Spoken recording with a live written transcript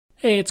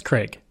Hey, it's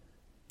Craig.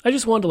 I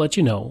just wanted to let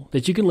you know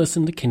that you can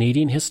listen to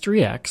Canadian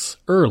History X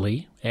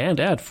early and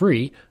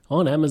ad-free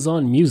on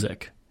Amazon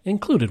Music,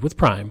 included with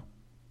Prime.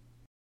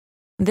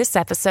 This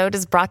episode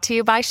is brought to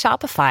you by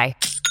Shopify.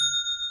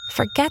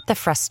 Forget the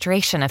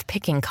frustration of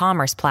picking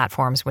commerce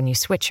platforms when you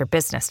switch your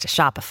business to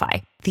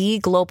Shopify, the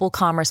global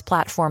commerce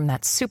platform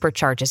that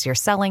supercharges your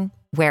selling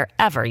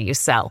wherever you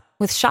sell.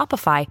 With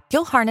Shopify,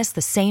 you'll harness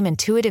the same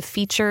intuitive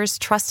features,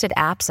 trusted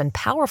apps, and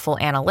powerful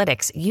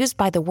analytics used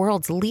by the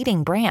world's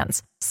leading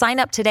brands. Sign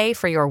up today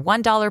for your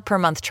 $1 per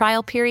month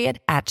trial period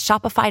at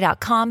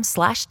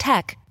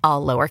shopify.com/tech,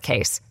 all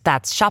lowercase.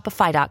 That's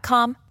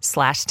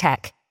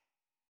shopify.com/tech.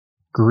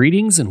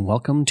 Greetings and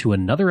welcome to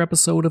another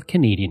episode of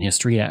Canadian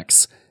History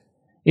X.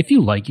 If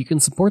you like, you can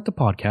support the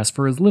podcast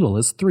for as little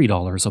as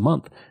 $3 a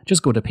month.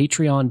 Just go to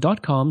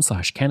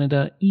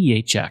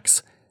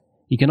patreon.com/CanadaEHX.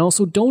 You can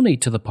also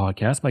donate to the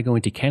podcast by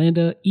going to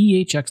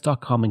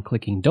CanadaEHX.com and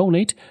clicking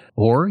donate,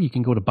 or you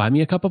can go to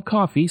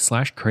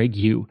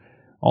buymeacupofcoffee/CraigU.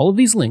 All of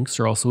these links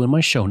are also in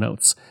my show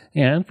notes,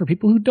 and for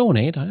people who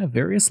donate, I have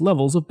various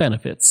levels of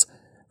benefits.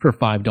 For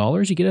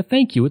 $5, you get a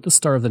thank you at the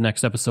start of the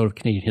next episode of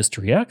Canadian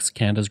History X,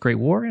 Canada's Great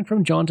War, and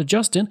from John to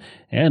Justin,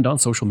 and on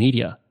social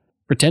media.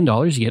 For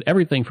 $10, you get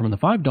everything from the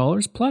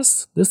 $5,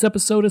 plus this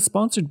episode is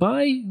sponsored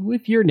by,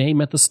 with your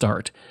name at the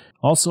start.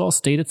 Also, I'll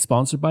state it's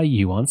sponsored by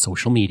you on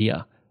social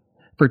media.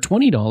 For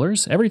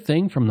 $20,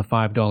 everything from the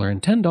 $5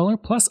 and $10,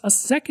 plus a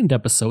second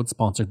episode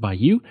sponsored by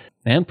you,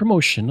 and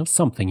promotion of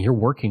something you're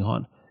working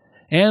on.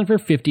 And for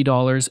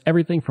 $50,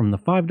 everything from the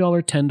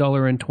 $5,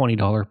 $10, and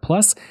 $20,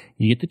 plus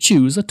you get to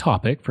choose a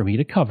topic for me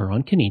to cover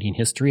on Canadian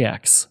History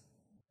X.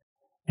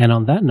 And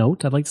on that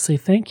note, I'd like to say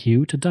thank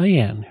you to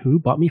Diane, who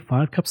bought me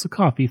 5 cups of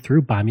coffee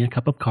through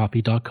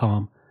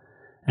buymeacupofcoffee.com.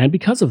 And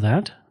because of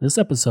that, this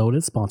episode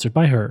is sponsored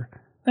by her.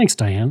 Thanks,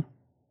 Diane.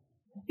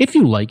 If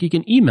you like, you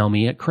can email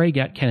me at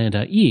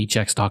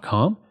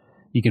craig@canadaehx.com.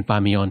 You can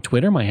find me on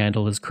Twitter. My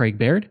handle is Craig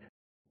Baird,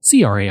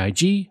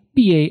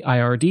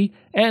 CraigBaird,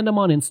 and I'm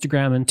on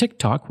Instagram and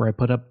TikTok, where I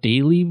put up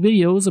daily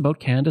videos about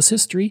Canada's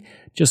history.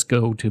 Just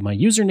go to my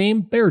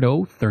username,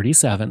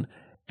 Bairdo37.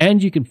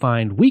 And you can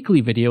find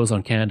weekly videos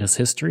on Canada's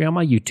history on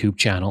my YouTube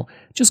channel.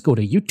 Just go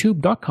to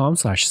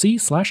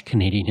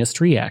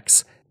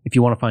youtube.com/c/CanadianHistoryX. If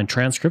you want to find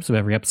transcripts of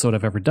every episode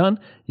I've ever done,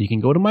 you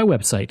can go to my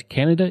website,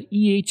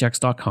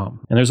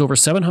 CanadaEHX.com. And there's over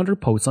 700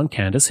 posts on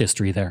Canada's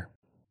history there.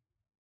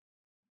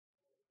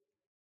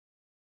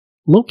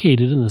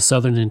 Located in the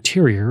southern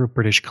interior of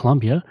British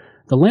Columbia,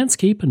 the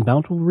landscape and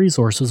bountiful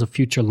resources of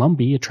future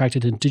Lumbee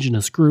attracted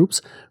Indigenous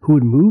groups who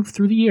would move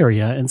through the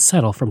area and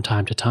settle from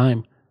time to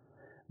time.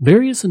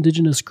 Various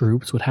Indigenous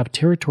groups would have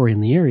territory in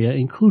the area,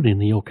 including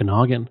the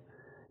Okanagan,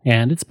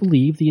 and it's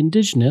believed the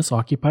Indigenous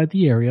occupied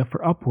the area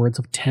for upwards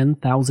of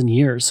 10,000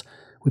 years,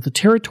 with a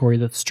territory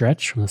that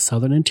stretched from the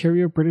southern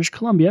interior of British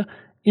Columbia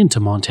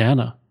into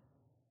Montana.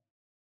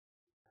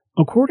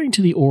 According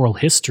to the oral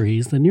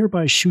histories, the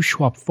nearby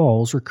Shuswap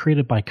Falls were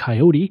created by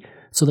Coyote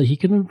so that he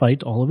could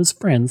invite all of his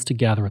friends to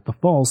gather at the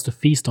falls to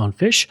feast on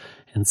fish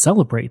and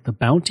celebrate the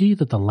bounty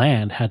that the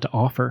land had to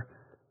offer.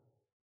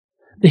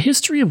 The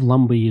history of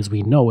Lumbee as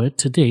we know it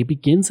today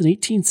begins in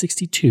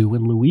 1862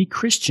 when Louis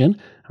Christian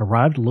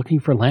arrived looking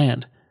for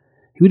land.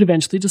 He would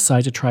eventually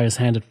decide to try his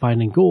hand at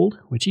finding gold,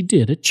 which he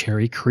did at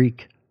Cherry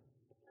Creek.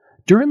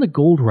 During the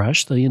gold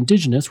rush, the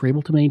Indigenous were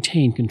able to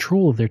maintain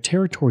control of their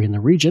territory in the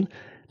region,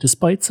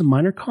 despite some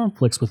minor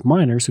conflicts with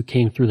miners who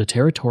came through the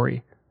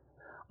territory.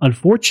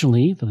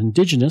 Unfortunately, the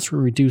Indigenous were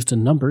reduced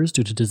in numbers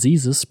due to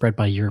diseases spread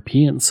by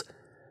Europeans,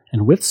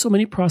 and with so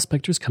many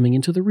prospectors coming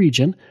into the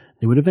region,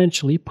 they would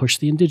eventually push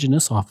the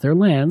Indigenous off their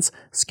lands,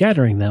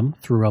 scattering them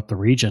throughout the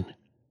region.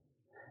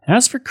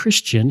 As for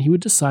Christian, he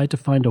would decide to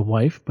find a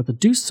wife, but to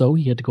do so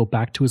he had to go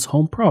back to his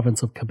home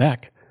province of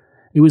Quebec.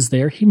 It was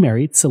there he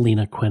married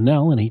Selina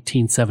Quesnel in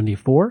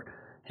 1874,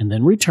 and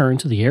then returned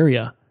to the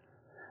area.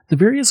 The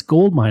various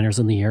gold miners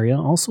in the area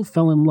also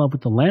fell in love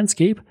with the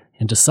landscape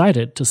and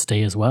decided to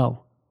stay as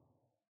well.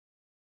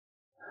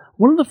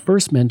 One of the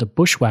first men to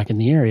bushwhack in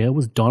the area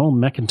was Donald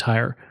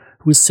McIntyre,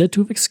 who is said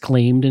to have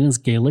exclaimed in his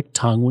Gaelic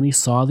tongue when he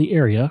saw the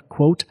area,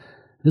 quote,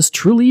 "This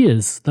truly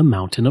is the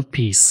Mountain of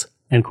Peace,"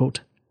 end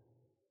quote.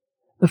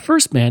 The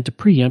first man to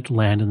preempt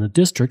land in the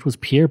district was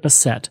Pierre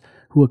Bassett,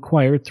 who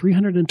acquired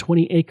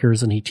 320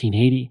 acres in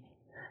 1880.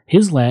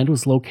 His land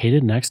was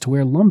located next to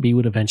where Lumbee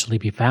would eventually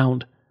be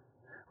found.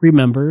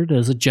 Remembered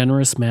as a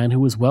generous man who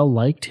was well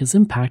liked, his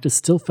impact is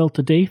still felt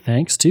today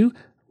thanks to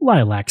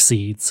lilac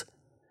seeds.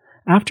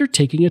 After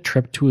taking a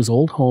trip to his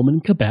old home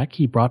in Quebec,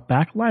 he brought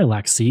back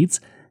lilac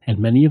seeds, and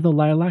many of the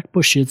lilac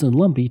bushes in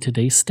Lumbee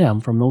today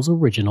stem from those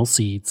original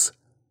seeds.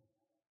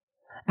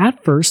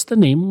 At first, the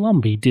name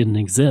Lumbee didn't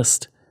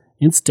exist.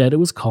 Instead, it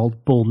was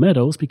called Bull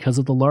Meadows because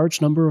of the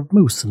large number of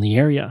moose in the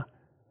area.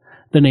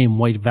 The name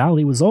White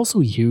Valley was also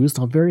used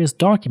on various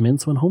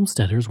documents when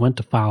homesteaders went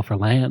to file for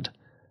land.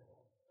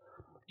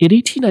 In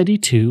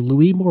 1892,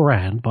 Louis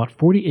Morin bought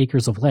 40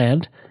 acres of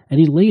land, and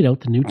he laid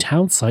out the new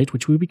town site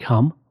which would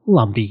become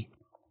Lumbee.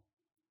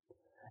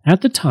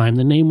 At the time,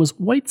 the name was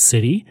White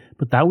City,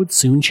 but that would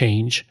soon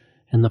change,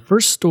 and the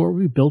first store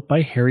would be built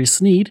by Harry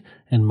Sneed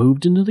and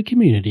moved into the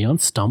community on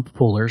stump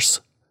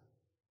pullers.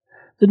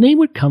 The name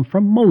would come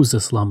from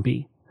Moses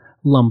Lumbee.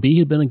 Lumbee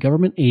had been a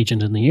government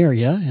agent in the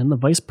area and the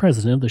vice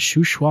president of the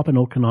Shuswap and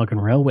Okanagan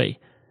Railway.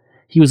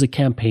 He was a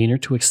campaigner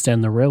to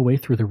extend the railway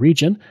through the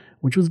region,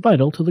 which was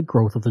vital to the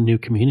growth of the new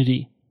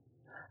community.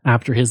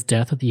 After his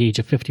death at the age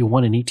of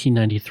 51 in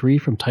 1893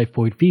 from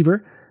typhoid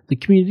fever, the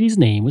community's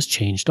name was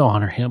changed to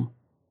honor him.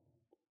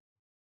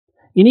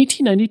 In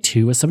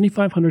 1892, a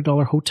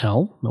 $7,500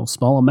 hotel, no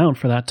small amount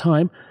for that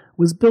time,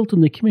 was built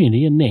in the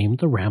community and named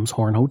the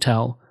Ramshorn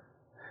Hotel.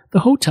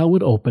 The hotel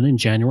would open in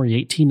January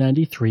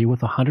 1893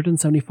 with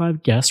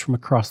 175 guests from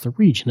across the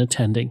region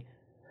attending.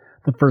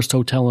 The first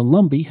hotel in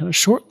Lumbee had a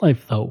short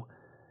life though.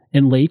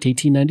 In late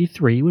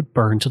 1893 it would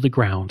burn to the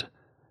ground.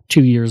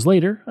 2 years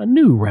later, a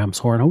new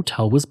Ramshorn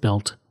Hotel was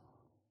built.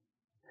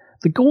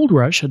 The gold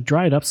rush had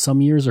dried up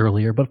some years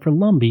earlier, but for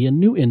Lumbee a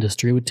new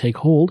industry would take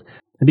hold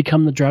and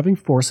become the driving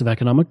force of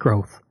economic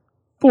growth: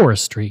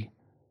 forestry.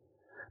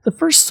 The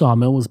first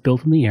sawmill was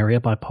built in the area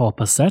by Paul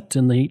Passett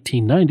in the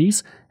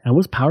 1890s and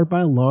was powered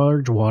by a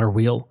large water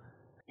wheel.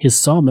 His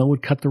sawmill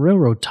would cut the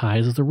railroad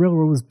ties as the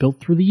railroad was built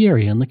through the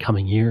area in the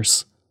coming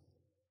years.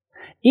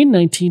 In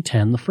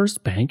 1910, the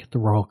first bank, the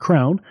Royal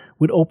Crown,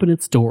 would open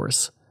its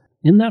doors.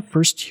 In that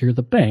first year,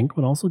 the bank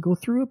would also go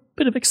through a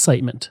bit of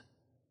excitement.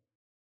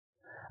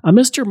 A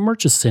Mr.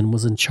 Murchison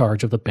was in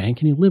charge of the bank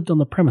and he lived on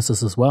the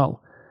premises as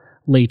well.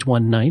 Late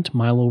one night,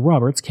 Milo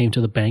Roberts came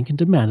to the bank and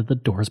demanded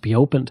that doors be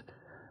opened.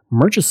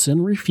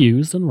 Murchison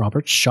refused and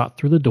Roberts shot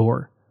through the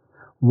door.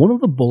 One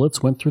of the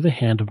bullets went through the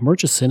hand of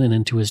Murchison and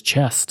into his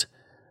chest.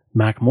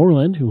 Mac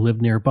Moreland, who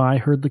lived nearby,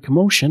 heard the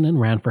commotion and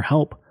ran for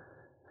help.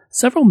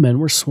 Several men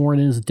were sworn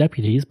in as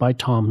deputies by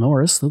Tom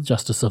Norris, the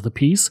Justice of the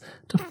Peace,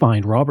 to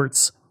find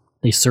Roberts.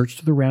 They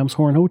searched the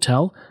Ramshorn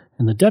Hotel,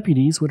 and the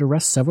deputies would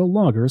arrest several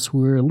loggers who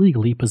were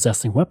illegally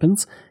possessing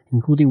weapons,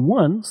 including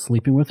one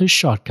sleeping with his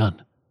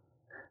shotgun.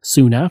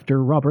 Soon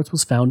after, Roberts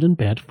was found in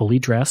bed, fully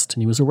dressed,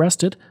 and he was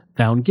arrested,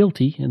 found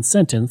guilty, and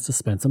sentenced to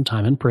spend some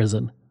time in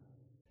prison.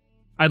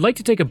 I'd like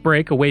to take a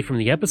break away from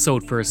the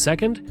episode for a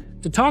second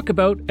to talk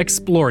about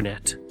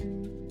Xplornet.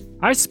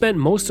 I spent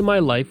most of my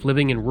life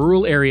living in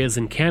rural areas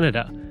in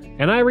Canada,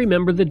 and I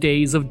remember the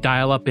days of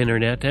dial-up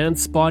internet and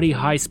spotty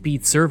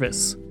high-speed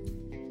service.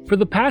 For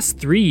the past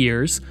 3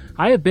 years,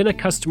 I have been a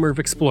customer of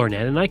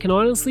Xplornet, and I can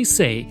honestly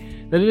say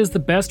that it is the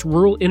best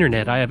rural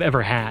internet I have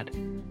ever had.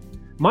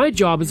 My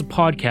job as a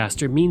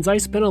podcaster means I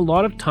spend a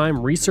lot of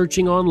time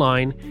researching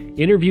online,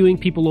 interviewing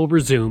people over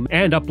Zoom,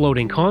 and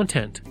uploading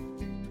content.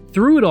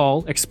 Through it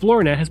all,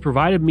 Xplornet has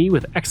provided me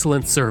with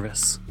excellent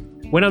service.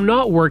 When I'm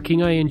not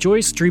working, I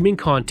enjoy streaming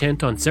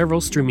content on several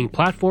streaming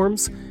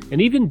platforms,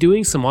 and even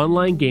doing some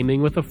online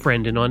gaming with a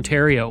friend in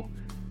Ontario.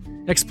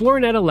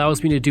 Xplornet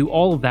allows me to do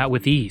all of that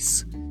with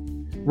ease.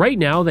 Right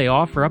now, they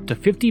offer up to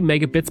 50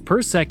 megabits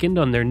per second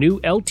on their new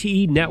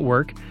LTE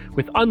network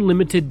with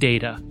unlimited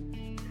data.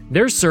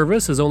 Their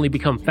service has only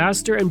become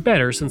faster and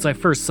better since I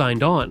first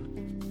signed on.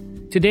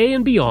 Today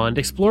and beyond,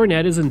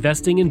 Xplornet is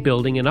investing in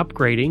building and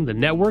upgrading the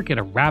network at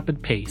a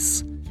rapid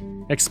pace.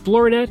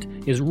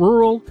 Xplornet is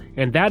rural,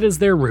 and that is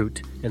their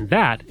route, and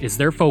that is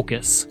their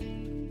focus.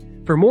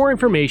 For more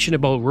information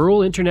about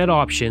rural internet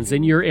options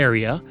in your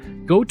area,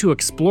 go to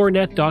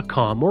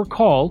xplornet.com or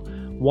call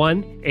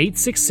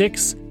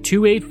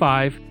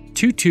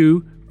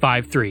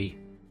 1-866-285-2253.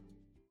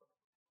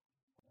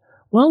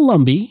 While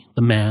Lumbee,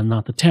 the man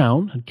not the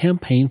town, had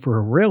campaigned for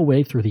a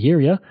railway through the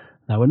area,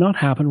 that would not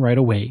happen right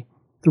away.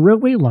 The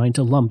railway line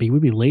to Lumbee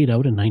would be laid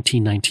out in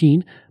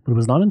 1919, but it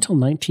was not until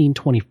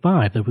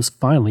 1925 that it was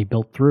finally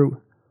built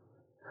through.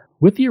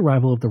 With the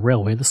arrival of the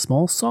railway, the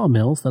small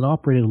sawmills that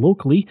operated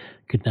locally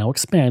could now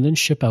expand and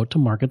ship out to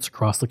markets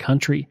across the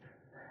country.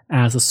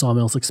 As the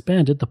sawmills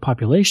expanded, the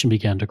population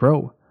began to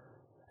grow.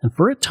 And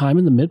for a time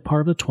in the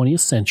mid-part of the 20th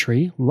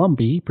century,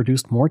 Lumbee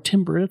produced more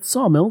timber at its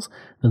sawmills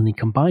than the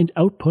combined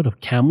output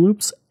of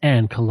Kamloops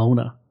and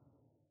Kelowna.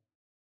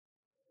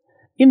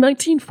 In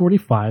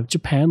 1945,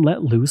 Japan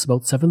let loose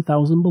about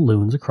 7,000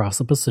 balloons across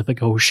the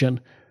Pacific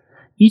Ocean.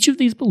 Each of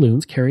these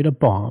balloons carried a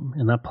bomb,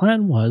 and that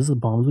plan was the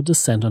bombs would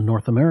descend on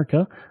North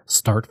America,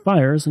 start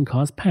fires, and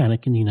cause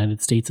panic in the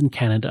United States and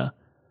Canada.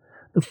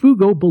 The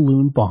Fugo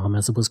balloon bomb,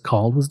 as it was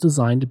called, was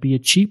designed to be a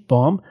cheap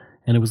bomb,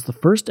 and it was the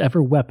first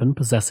ever weapon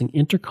possessing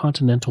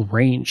intercontinental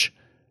range.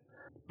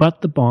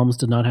 But the bombs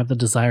did not have the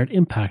desired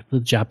impact that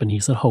the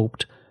Japanese had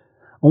hoped.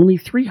 Only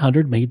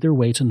 300 made their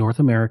way to North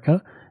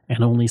America,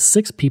 and only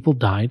 6 people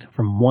died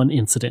from one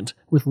incident,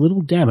 with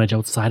little damage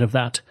outside of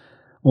that.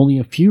 Only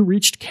a few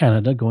reached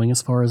Canada, going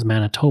as far as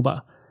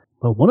Manitoba.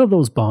 But one of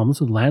those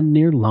bombs would land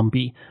near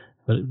Lumbee,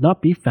 but it would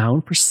not be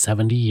found for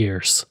 70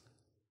 years.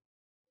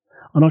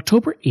 On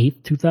October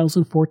 8,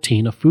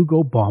 2014, a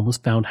Fugo bomb was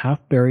found half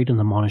buried in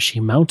the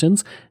Monashee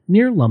Mountains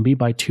near Lumbee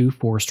by 2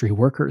 forestry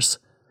workers.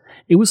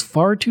 It was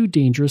far too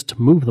dangerous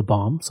to move the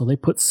bomb, so they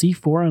put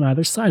C4 on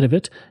either side of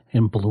it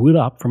and blew it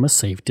up from a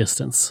safe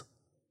distance.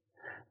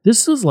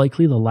 This is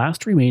likely the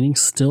last remaining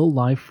still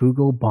live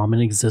Fugo bomb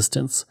in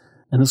existence,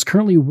 and is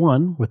currently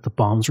one, with the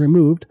bombs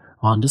removed,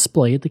 on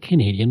display at the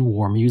Canadian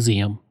War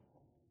Museum.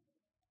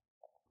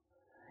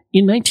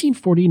 In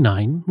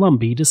 1949,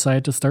 Lumby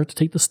decided to start to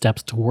take the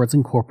steps towards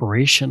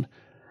incorporation.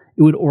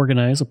 It would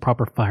organize a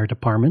proper fire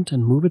department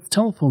and move its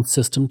telephone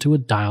system to a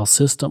dial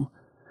system.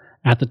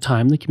 At the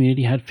time, the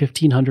community had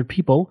 1,500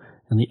 people,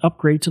 and the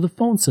upgrade to the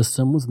phone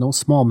system was no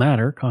small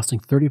matter, costing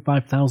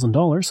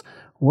 $35,000,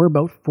 or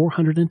about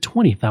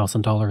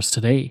 $420,000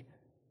 today.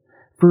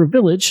 For a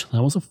village,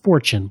 that was a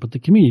fortune, but the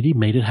community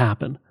made it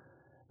happen.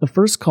 The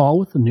first call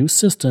with the new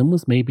system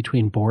was made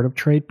between Board of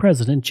Trade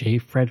President J.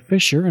 Fred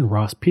Fisher and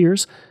Ross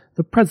Pierce,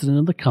 the president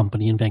of the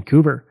company in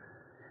Vancouver.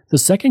 The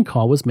second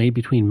call was made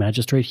between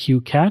Magistrate Hugh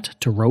Catt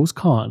to Rose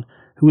Kahn,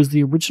 who was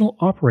the original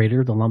operator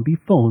of the Lumby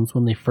phones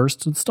when they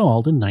first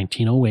installed in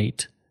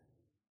 1908.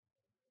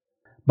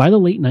 By the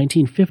late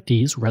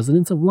 1950s,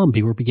 residents of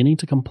Lumby were beginning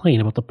to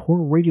complain about the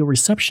poor radio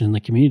reception in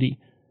the community.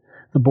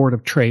 The Board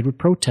of Trade would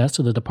protest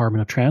to the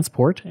Department of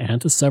Transport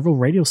and to several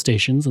radio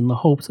stations in the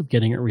hopes of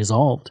getting it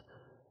resolved.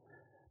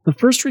 The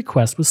first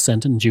request was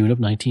sent in June of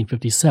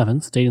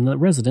 1957, stating that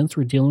residents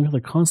were dealing with a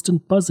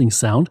constant buzzing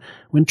sound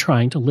when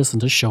trying to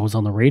listen to shows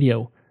on the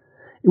radio.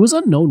 It was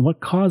unknown what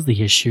caused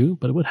the issue,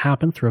 but it would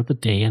happen throughout the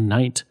day and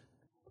night.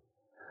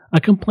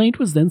 A complaint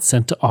was then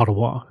sent to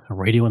Ottawa. A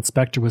radio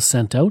inspector was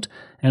sent out,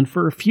 and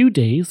for a few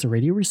days the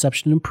radio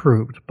reception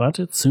improved, but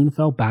it soon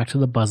fell back to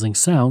the buzzing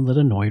sound that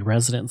annoyed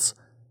residents.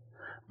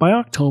 By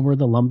October,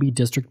 the Lumby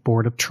District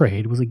Board of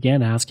Trade was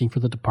again asking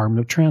for the Department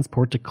of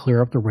Transport to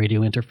clear up the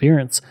radio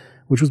interference,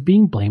 which was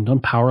being blamed on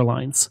power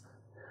lines.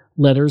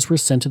 Letters were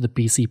sent to the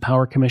BC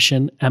Power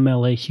Commission,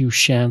 MLA Hugh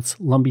Shantz,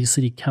 Lumby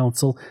City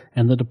Council,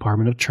 and the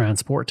Department of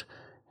Transport,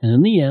 and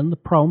in the end the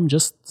problem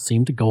just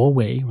seemed to go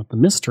away, with the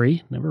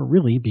mystery never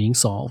really being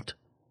solved.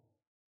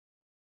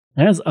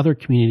 As other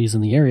communities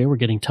in the area were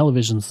getting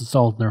televisions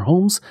installed in their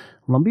homes,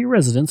 Lumby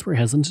residents were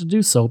hesitant to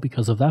do so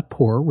because of that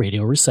poor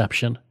radio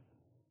reception.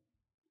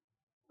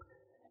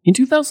 In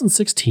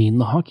 2016,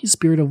 the Hockey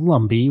Spirit of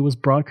Lumby was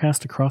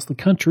broadcast across the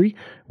country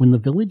when the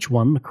village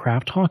won the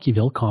Kraft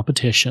Hockeyville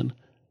competition.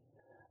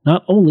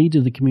 Not only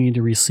did the community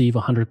receive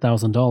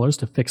 $100,000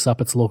 to fix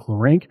up its local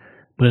rink,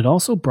 but it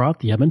also brought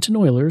the Edmonton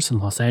Oilers and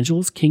Los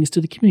Angeles Kings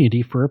to the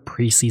community for a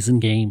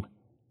preseason game.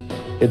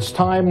 It's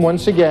time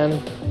once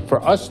again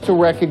for us to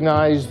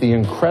recognize the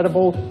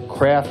incredible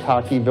Kraft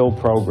Hockeyville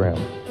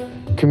program.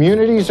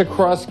 Communities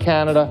across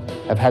Canada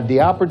have had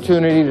the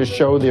opportunity to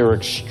show their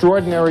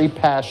extraordinary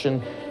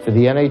passion for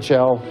the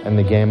NHL and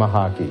the game of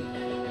hockey.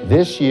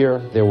 This year,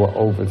 there were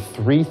over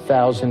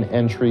 3,000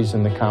 entries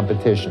in the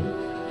competition.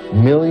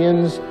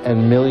 Millions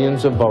and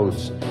millions of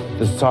votes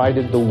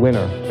decided the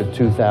winner for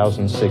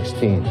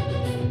 2016.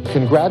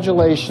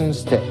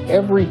 Congratulations to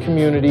every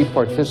community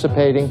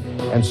participating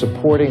and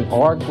supporting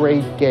our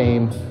great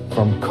game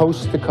from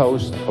coast to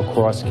coast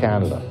across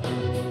Canada.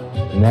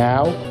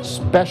 Now,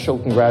 special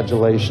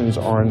congratulations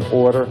are in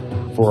order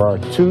for our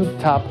two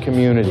top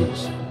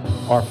communities,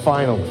 our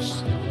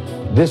finalists.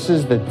 This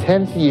is the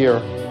 10th year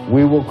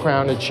we will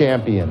crown a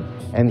champion,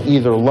 and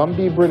either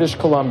Lumby, British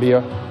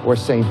Columbia, or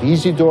St.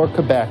 Isidore,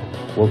 Quebec,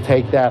 will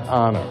take that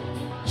honor.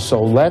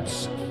 So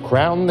let's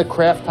crown the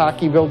Kraft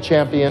Hockeyville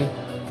champion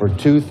for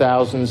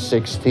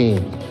 2016.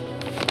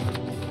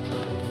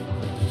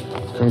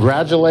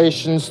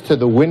 Congratulations to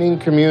the winning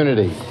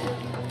community,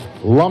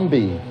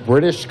 Lumby,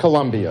 British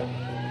Columbia.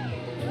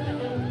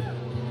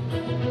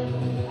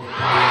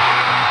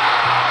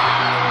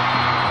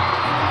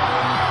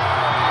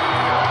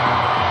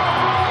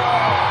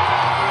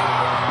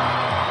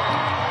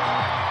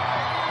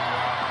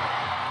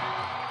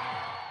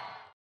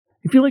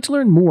 If you'd like to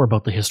learn more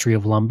about the history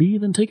of Lumby,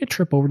 then take a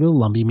trip over to the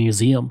Lumby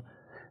Museum.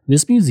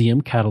 This museum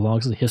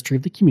catalogs the history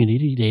of the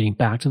community dating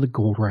back to the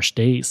Gold Rush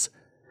days.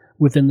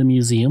 Within the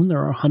museum,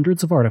 there are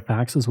hundreds of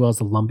artifacts as well as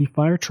the Lumby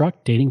fire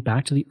truck dating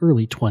back to the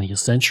early 20th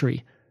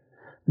century.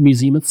 The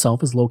museum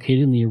itself is located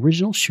in the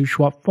original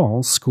Shuswap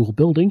Falls School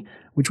building,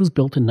 which was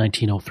built in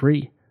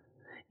 1903.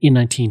 In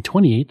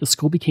 1928, the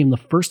school became the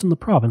first in the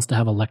province to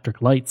have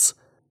electric lights,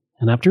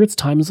 and after its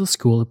time as a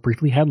school, it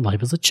briefly had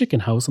life as a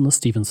chicken house on the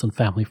Stevenson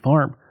family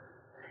farm.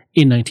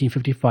 In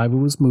 1955, it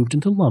was moved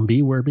into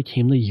Lumby, where it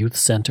became the Youth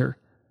Center.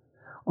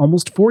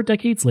 Almost 4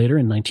 decades later,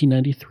 in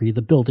 1993,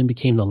 the building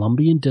became the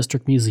Lumby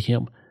District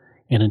Museum,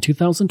 and in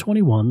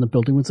 2021, the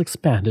building was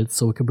expanded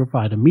so it could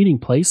provide a meeting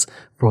place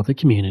for the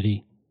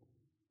community.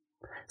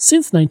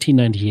 Since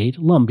 1998,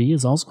 Lumby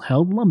has also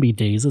held Lumby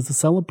Days as a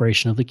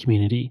celebration of the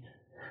community.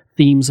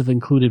 Themes have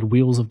included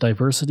Wheels of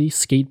Diversity,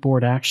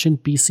 Skateboard Action,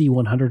 BC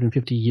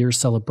 150 Years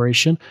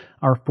Celebration,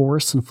 Our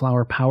Forests and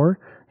Flower Power,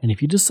 and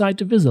if you decide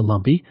to visit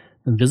Lumby,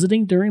 then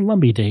visiting during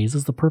Lumby Days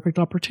is the perfect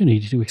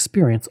opportunity to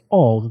experience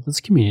all that this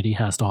community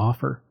has to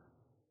offer.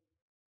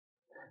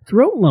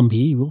 Throughout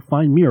Lumby, you will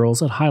find murals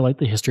that highlight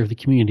the history of the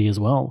community as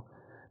well.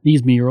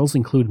 These murals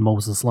include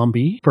Moses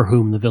Lumby, for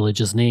whom the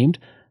village is named,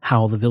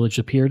 how the village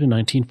appeared in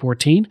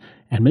 1914,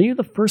 and many of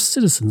the first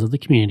citizens of the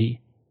community.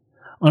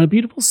 On a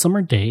beautiful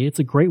summer day, it's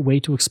a great way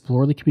to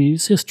explore the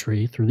community's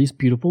history through these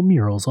beautiful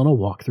murals on a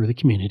walk through the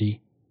community.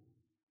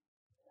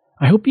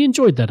 I hope you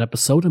enjoyed that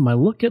episode and my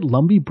look at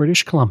Lumby,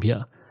 British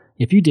Columbia.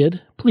 If you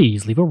did,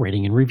 please leave a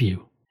rating and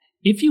review.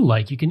 If you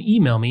like, you can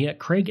email me at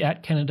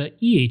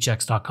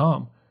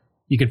craig@canadaehx.com.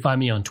 You can find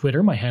me on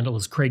Twitter. My handle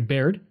is Craig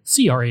Baird,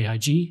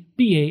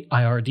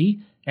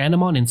 CraigBaird, and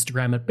I'm on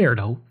Instagram at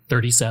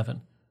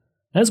Bairdo37.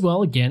 As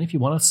well, again, if you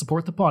want to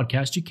support the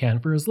podcast, you can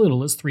for as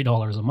little as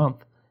 $3 a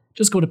month.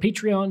 Just go to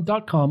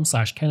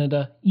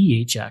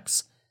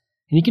patreon.com/CanadaEHX.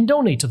 And you can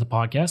donate to the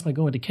podcast by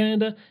going to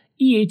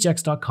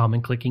CanadaEHX.com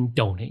and clicking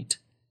Donate.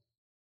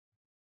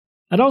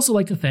 I'd also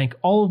like to thank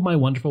all of my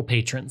wonderful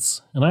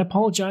patrons, and I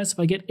apologize if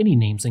I get any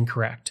names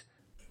incorrect.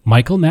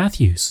 Michael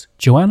Matthews,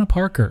 Joanna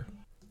Parker,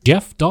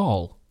 Jeff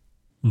Dahl,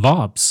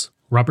 Vobs,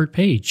 Robert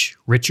Page,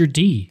 Richard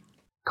D.,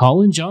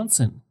 Colin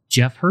Johnson,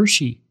 Jeff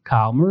Hershey,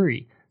 Kyle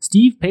Murray,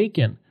 Steve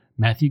Pakin,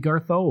 Matthew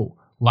Gartho,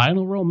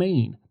 Lionel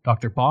Romaine,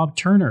 Dr. Bob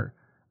Turner,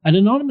 an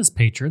anonymous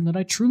patron that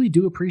I truly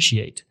do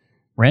appreciate,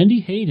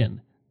 Randy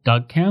Hayden,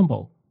 Doug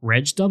Campbell,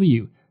 Reg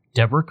W.,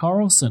 Deborah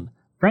Carlson,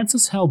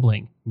 Francis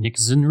Helbling, Nick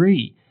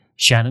Zinri,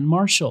 Shannon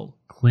Marshall,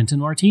 Clinton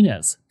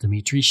Martinez,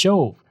 Dimitri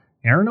Shove,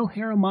 Aaron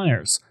O'Hara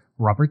Myers,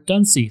 Robert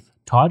Dunseith,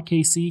 Todd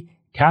Casey,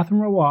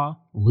 Catherine Roy,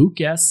 Luke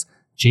S.,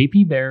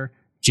 JP Bear,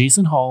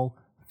 Jason Hall,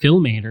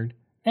 Phil Maynard,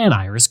 and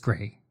Iris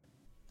Gray.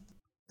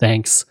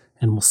 Thanks,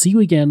 and we'll see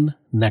you again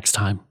next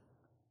time.